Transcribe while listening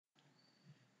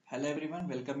Hello everyone,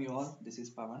 welcome you all. This is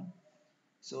Pavan.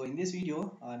 So in this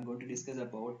video, I'm going to discuss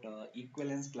about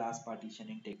equivalence class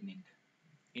partitioning technique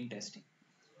in testing.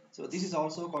 So this is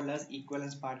also called as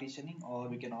equivalence partitioning, or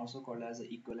we can also call as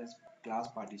equivalence class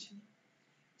partitioning.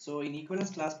 So in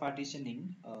equivalence class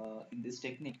partitioning, in this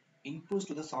technique, inputs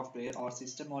to the software or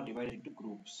system are divided into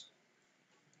groups.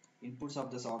 Inputs of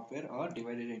the software are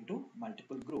divided into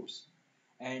multiple groups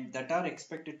and that are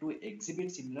expected to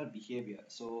exhibit similar behavior.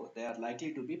 So they are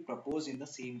likely to be proposed in the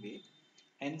same way.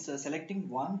 Hence, selecting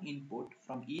one input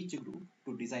from each group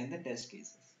to design the test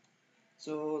cases.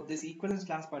 So this equivalence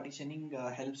class partitioning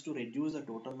helps to reduce the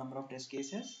total number of test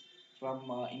cases from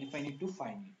infinite to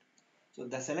finite. So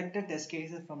the selected test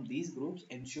cases from these groups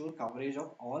ensure coverage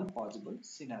of all possible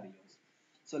scenarios.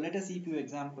 So let us see a few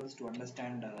examples to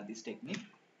understand this technique.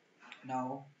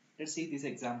 Now let's see this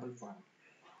example one.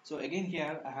 So again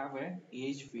here I have a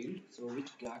age field, so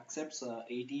which accepts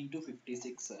 18 to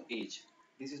 56 age.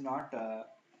 This is not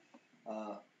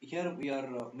here we are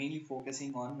mainly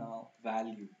focusing on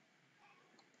value.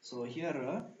 So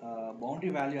here boundary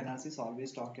value analysis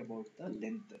always talk about the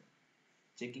length,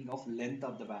 checking of length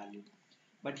of the value.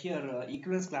 But here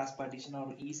equivalence class partition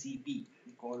or ECP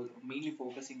we call mainly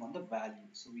focusing on the value.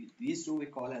 So these two we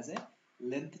call as a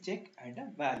length check and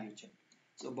a value check.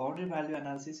 So boundary value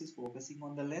analysis is focusing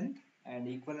on the length and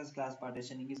equivalence class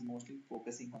partitioning is mostly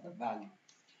focusing on the value.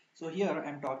 So here I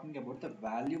am talking about the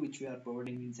value which we are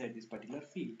providing inside this particular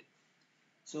field.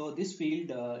 So this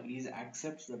field is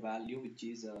accepts the value which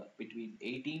is between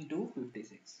 18 to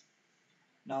 56.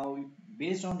 Now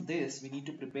based on this we need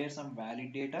to prepare some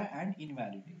valid data and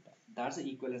invalid data. That's the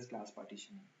equivalence class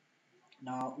partitioning.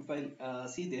 Now if I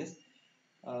see this,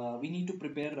 we need to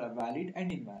prepare valid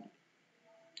and invalid.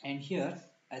 And here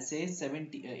I say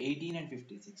 18 and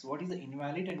 56. What is the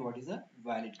invalid and what is the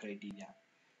valid criteria?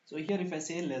 So here if I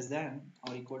say less than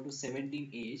or equal to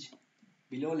 17 age,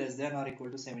 below less than or equal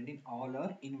to 17, all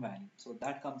are invalid. So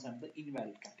that comes under the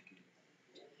invalid category.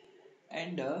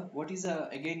 And what is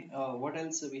again what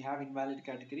else we have invalid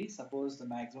category? Suppose the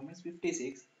maximum is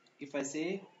 56. If I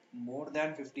say more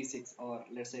than 56 or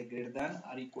let's say greater than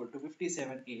or equal to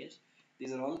 57 age,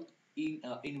 these are all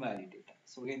invalid data.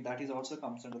 So again that is also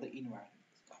comes under the invalid.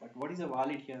 But what is a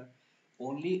valid here?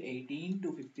 Only 18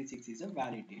 to 56 is a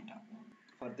valid data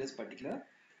for this particular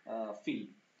field.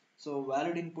 So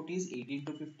valid input is 18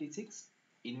 to 56.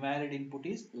 Invalid input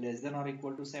is less than or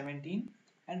equal to 17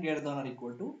 and greater than or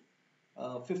equal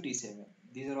to 57.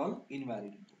 These are all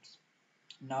invalid inputs.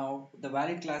 Now the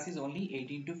valid class is only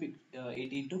 18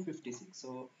 to 56.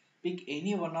 So pick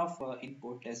any one of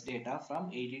input test data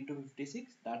from 18 to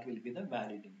 56. That will be the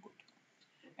valid input.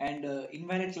 And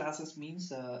invalid classes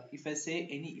means if I say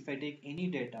if I take any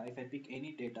data, if I pick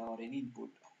any data or any input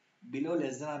below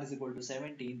less than or is equal to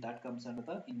 17, that comes under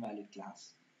the invalid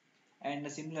class.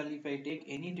 And similarly, if I take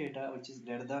any data which is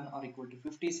greater than or equal to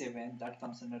 57, that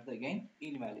comes under the again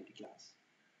invalid class.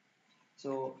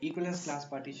 So equivalence class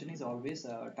partition is always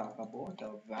talk about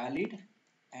valid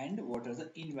and what are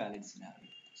the invalid scenario.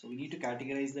 So we need to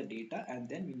categorize the data and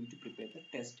then we need to prepare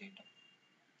the test data.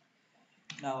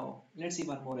 Now let's see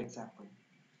one more example.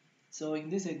 So in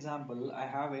this example, I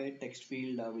have a text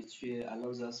field which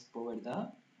allows us to provide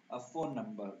a phone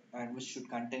number and which should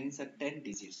contain 10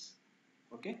 digits.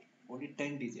 Okay, only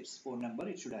 10 digits phone number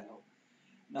it should allow.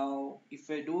 Now if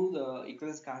I do the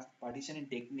equivalence class partitioning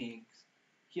techniques,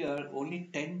 here only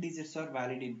 10 digits are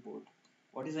valid input.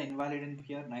 What is the invalid input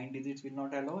here? 9 digits will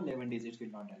not allow, 11 digits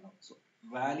will not allow. So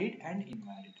valid and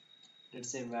invalid. Let's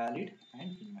say valid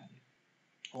and invalid.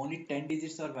 Only 10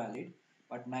 digits are valid,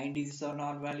 but 9 digits are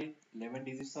not valid, 11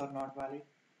 digits are not valid.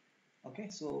 Okay,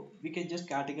 so we can just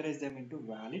categorize them into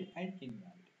valid and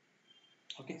invalid.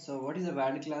 Okay, so what is the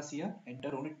valid class here?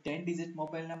 Enter only 10 digit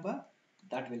mobile number,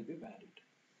 that will be valid.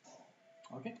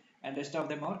 Okay, and rest of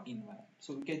them are invalid.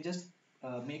 So we can just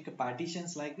make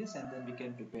partitions like this and then we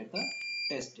can prepare the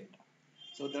test data.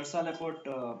 So that's all about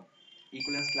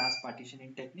equivalence class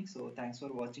partitioning technique. So thanks for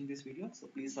watching this video. So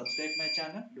please subscribe my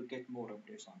channel to get more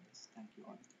updates on this. Thank you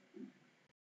all.